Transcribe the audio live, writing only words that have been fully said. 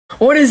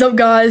What is up,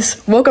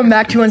 guys? Welcome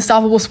back to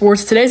Unstoppable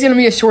Sports. Today's going to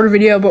be a shorter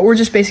video, but we're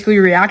just basically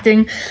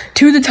reacting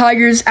to the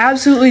Tigers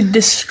absolutely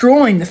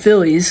destroying the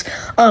Phillies.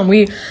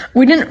 We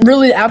didn't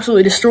really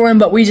absolutely destroy them,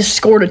 but we just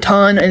scored a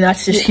ton, and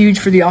that's just huge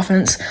for the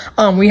offense.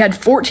 We had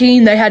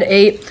 14, they had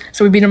 8,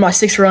 so we beat them by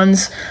 6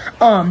 runs.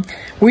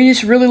 We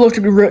just really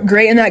looked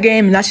great in that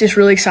game, and that's just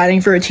really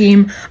exciting for a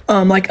team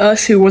like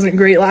us who wasn't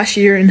great last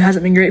year and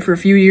hasn't been great for a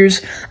few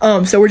years.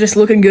 So we're just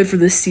looking good for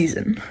this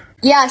season.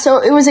 Yeah,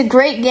 so it was a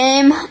great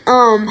game.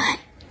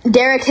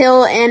 Derek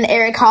Hill and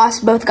Eric Haas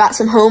both got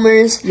some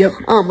homers,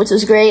 which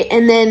was great.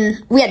 And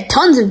then we had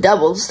tons of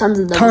doubles in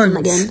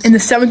the game. In the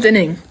 7th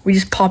inning, we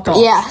just popped off.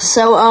 Yeah,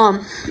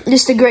 so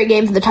just a great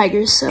game for the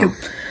Tigers. So.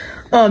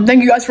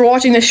 Thank you guys for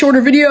watching this shorter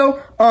video.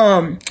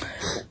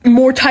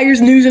 More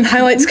Tigers news and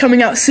highlights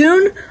coming out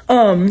soon.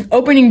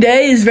 Opening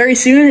day is very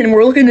soon, and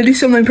we're looking to do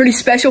something pretty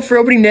special for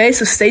opening day,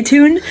 so stay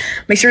tuned.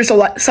 Make sure to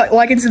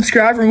like and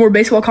subscribe for more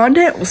baseball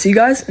content. We'll see you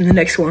guys in the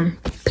next one.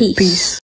 Peace.